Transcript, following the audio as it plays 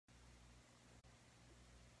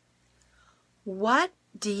What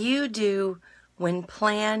do you do when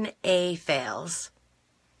Plan A fails?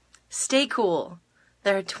 Stay cool.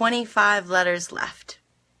 There are 25 letters left.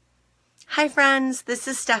 Hi friends, this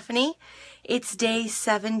is Stephanie. It's day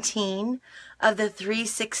 17 of the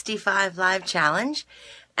 365 Live Challenge,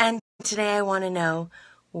 and today I want to know,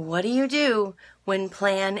 what do you do when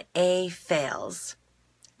Plan A fails?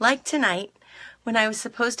 Like tonight, when I was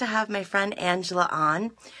supposed to have my friend Angela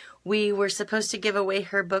on, we were supposed to give away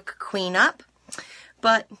her book, Queen Up,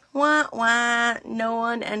 but no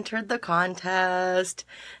one entered the contest.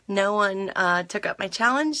 No one took up my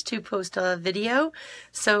challenge to post a video,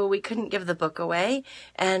 so we couldn't give the book away.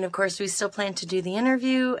 And of course, we still plan to do the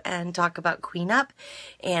interview and talk about Queen Up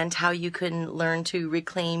and how you can learn to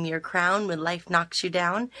reclaim your crown when life knocks you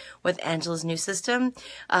down with Angela's new system.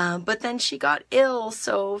 But then she got ill,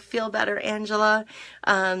 so feel better, Angela.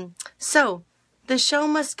 So the show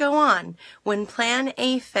must go on. When Plan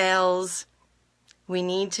A fails, we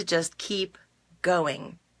need to just keep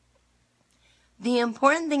going. The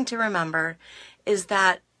important thing to remember is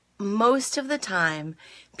that most of the time,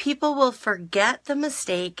 people will forget the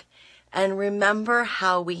mistake and remember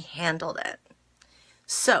how we handled it.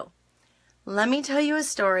 So, let me tell you a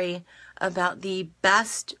story about the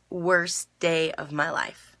best, worst day of my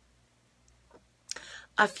life.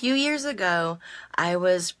 A few years ago, I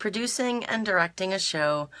was producing and directing a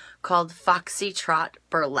show called Foxytrot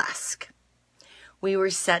Burlesque. We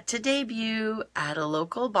were set to debut at a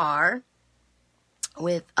local bar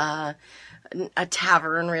with a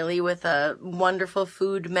tavern, really, with a wonderful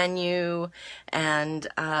food menu and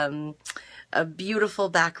a beautiful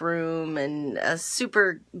back room and a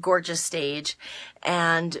super gorgeous stage.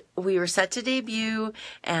 And we were set to debut,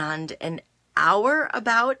 and an hour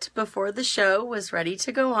about before the show was ready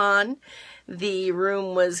to go on, the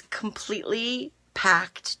room was completely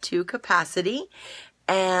packed to capacity,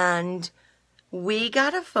 and we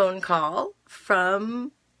got a phone call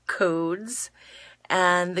from Codes,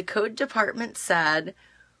 and the code department said,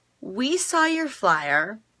 "We saw your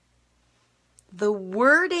flyer. The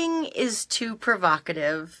wording is too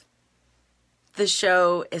provocative. The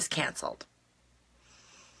show is canceled."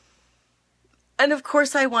 And of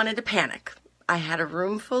course, I wanted to panic. I had a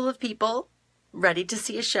room full of people ready to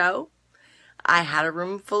see a show. I had a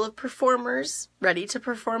room full of performers ready to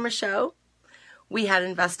perform a show. We had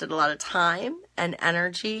invested a lot of time and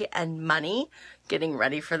energy and money getting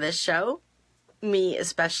ready for this show. Me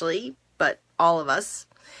especially, but all of us.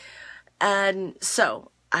 And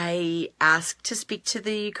so I asked to speak to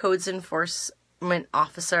the codes enforcement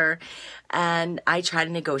officer, and I try to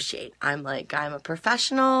negotiate. I'm like, I'm a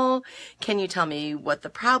professional. Can you tell me what the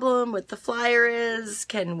problem with the flyer is?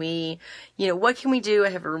 Can we, what can we do? I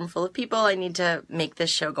have a room full of people. I need to make this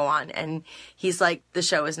show go on. And he's like, the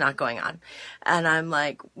show is not going on. And I'm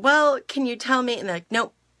like, well, can you tell me? And they're like,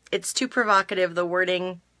 nope, it's too provocative. The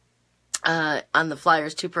wording on the flyer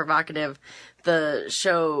is too provocative. The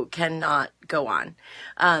show cannot go on.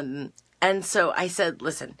 And so I said,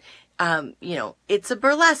 listen, it's a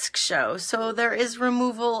burlesque show, so there is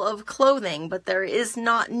removal of clothing, but there is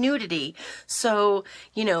not nudity. So,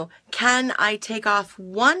 can I take off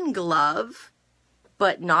one glove,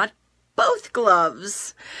 but not both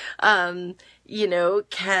gloves? Can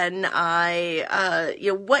I,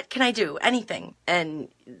 what can I do? Anything. And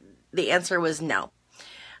the answer was no.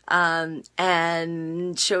 And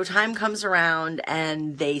showtime comes around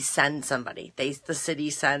and they send somebody. The city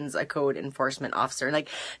sends a code enforcement officer. Like,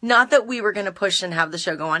 not that we were going to push and have the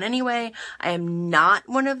show go on anyway. I am not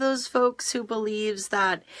one of those folks who believes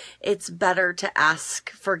that it's better to ask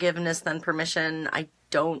forgiveness than permission. I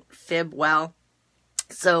don't fib well.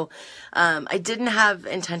 So, I didn't have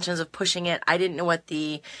intentions of pushing it. I didn't know what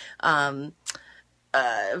the,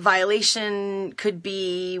 violation could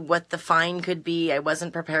be, what the fine could be. I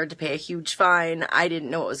wasn't prepared to pay a huge fine. I didn't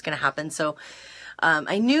know what was going to happen. So,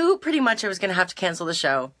 I knew pretty much I was going to have to cancel the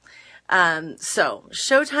show. So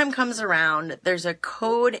showtime comes around. There's a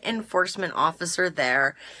code enforcement officer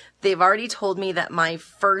there. They've already told me that my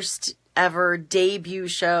first ever debut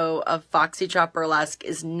show of Foxytrot Burlesque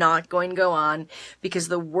is not going to go on because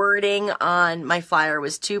the wording on my flyer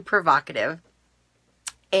was too provocative.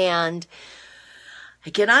 And I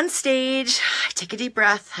get on stage, I take a deep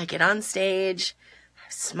breath, I get on stage, I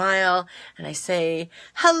smile, and I say,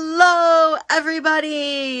 "Hello,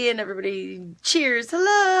 everybody," and everybody cheers,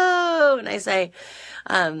 "Hello," and I say,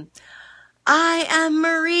 "I am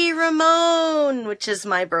Marie Ramone," which is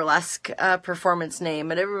my burlesque performance name,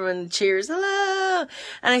 and everyone cheers, "Hello,"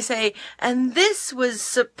 and I say, "And this was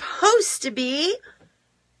supposed to be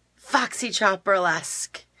Foxytrot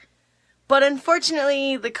Burlesque." But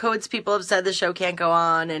unfortunately, the codes people have said the show can't go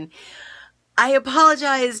on, and I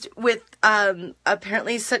apologized with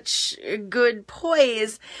apparently such good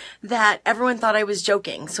poise that everyone thought I was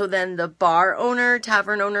joking. So then the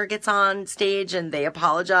tavern owner gets on stage and they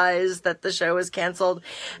apologize that the show is canceled,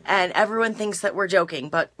 and everyone thinks that we're joking,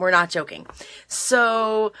 but we're not joking.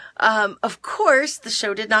 So, of course, the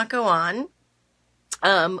show did not go on.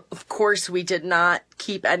 Of course, we did not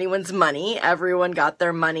keep anyone's money. Everyone got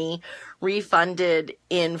their money refunded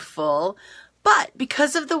in full. But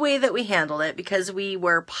because of the way that we handled it, because we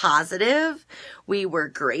were positive, we were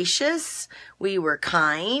gracious, we were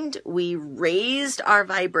kind, we raised our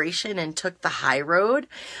vibration and took the high road,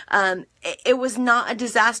 it was not a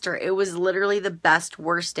disaster. It was literally the best,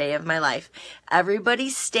 worst day of my life.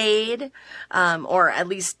 Everybody stayed, or at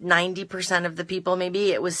least 90% of the people,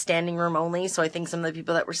 maybe. It was standing room only, so I think some of the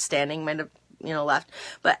people that were standing might have left,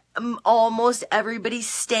 but almost everybody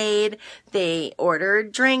stayed. They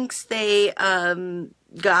ordered drinks. They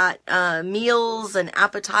got meals and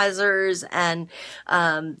appetizers, and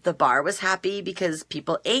the bar was happy because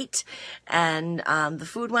people ate, and the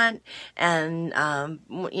food went, and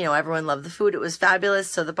everyone loved the food. It was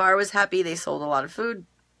fabulous. So the bar was happy. They sold a lot of food.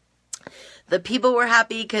 The people were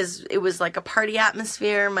happy because it was like a party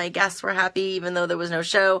atmosphere. My guests were happy even though there was no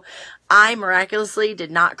show. I miraculously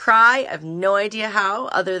did not cry. I have no idea how,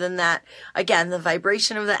 other than that, again, the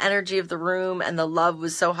vibration of the energy of the room and the love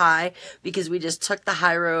was so high because we just took the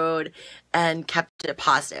high road and kept it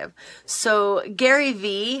positive. So Gary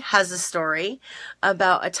Vee has a story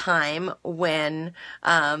about a time when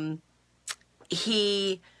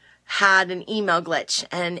he had an email glitch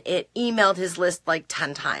and it emailed his list like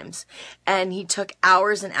 10 times, and he took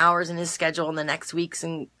hours and hours in his schedule in the next weeks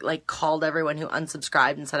and like called everyone who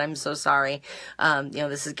unsubscribed and said, I'm so sorry.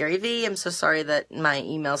 This is Gary Vee. I'm so sorry that my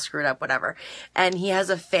email screwed up, whatever. And he has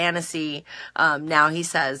a fantasy, now he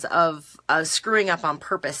says, of screwing up on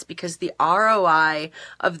purpose because the ROI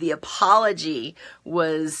of the apology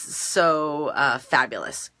was so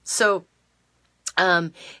fabulous. So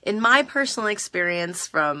in my personal experience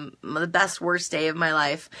from the best, worst day of my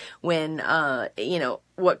life, when,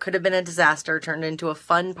 what could have been a disaster turned into a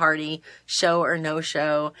fun party, show or no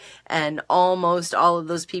show, and almost all of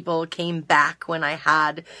those people came back when I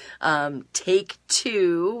had, take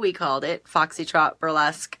 2, we called it, Foxytrot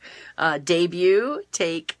Burlesque, debut,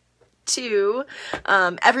 take 2,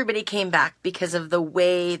 everybody came back because of the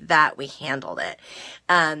way that we handled it.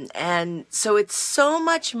 And so it's so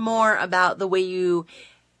much more about the way you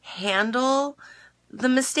handle the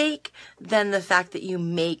mistake than the fact that you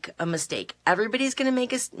make a mistake. Everybody's going to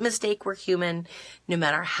make a mistake. We're human. No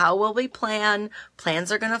matter how well we plan,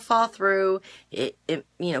 plans are going to fall through. It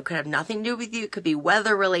could have nothing to do with you. It could be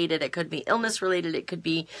weather related. It could be illness related. It could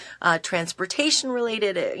be, transportation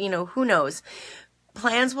related. Who knows?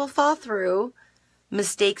 Plans will fall through.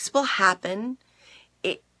 Mistakes will happen.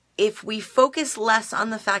 If we focus less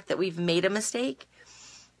on the fact that we've made a mistake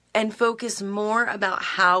and focus more about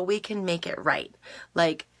how we can make it right,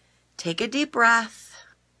 like take a deep breath,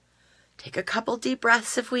 take a couple deep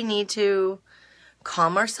breaths if we need to,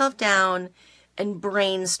 calm ourselves down, and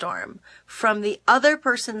brainstorm from the other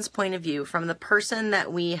person's point of view, from the person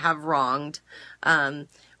that we have wronged,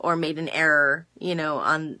 or made an error,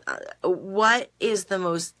 on what is the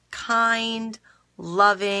most kind,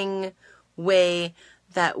 loving way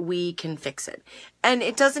that we can fix it. And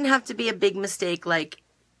it doesn't have to be a big mistake like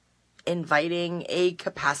inviting a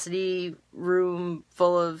capacity room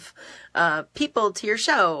full of people to your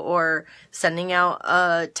show, or sending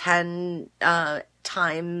out 10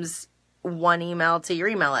 times one email to your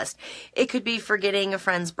email list. It could be forgetting a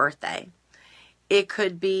friend's birthday. It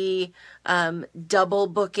could be double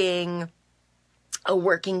booking a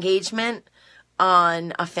work engagement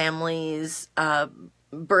on a family's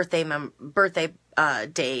birthday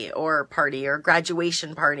day or party or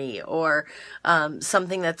graduation party, or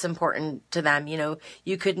something that's important to them.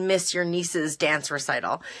 You could miss your niece's dance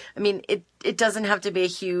recital. I mean, it doesn't have to be a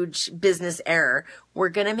huge business error. We're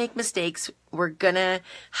going to make mistakes. We're going to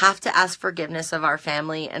have to ask forgiveness of our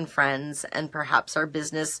family and friends and perhaps our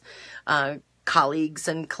business colleagues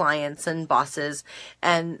and clients and bosses.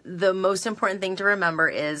 And the most important thing to remember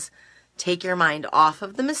is take your mind off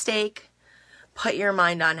of the mistake. Put your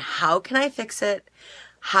mind on how can I fix it?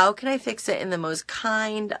 How can I fix it in the most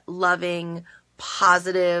kind, loving,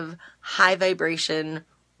 positive, high vibration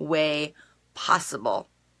way possible?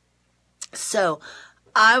 So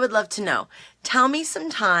I would love to know. Tell me some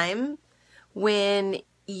time when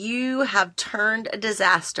you have turned a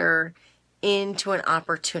disaster into an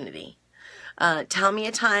opportunity. Tell me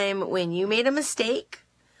a time when you made a mistake,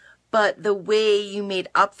 but the way you made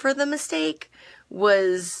up for the mistake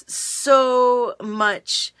was so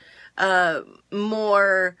much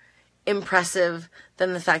more impressive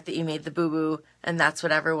than the fact that you made the boo-boo and that's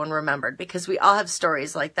what everyone remembered, because we all have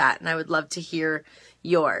stories like that and I would love to hear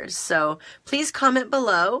yours. So please comment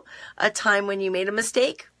below a time when you made a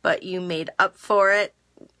mistake, but you made up for it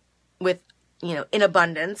with, in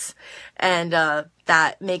abundance, and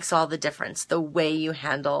that makes all the difference, the way you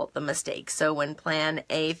handle the mistake. So when plan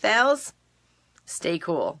A fails, stay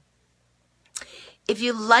cool. If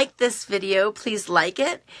you liked this video, please like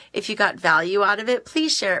it. If you got value out of it,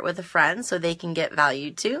 please share it with a friend so they can get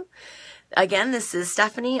value too. Again, this is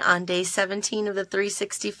Stephanie on day 17 of the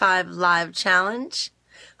 365 Live Challenge.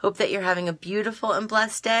 Hope that you're having a beautiful and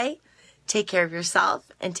blessed day. Take care of yourself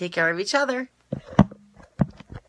and take care of each other.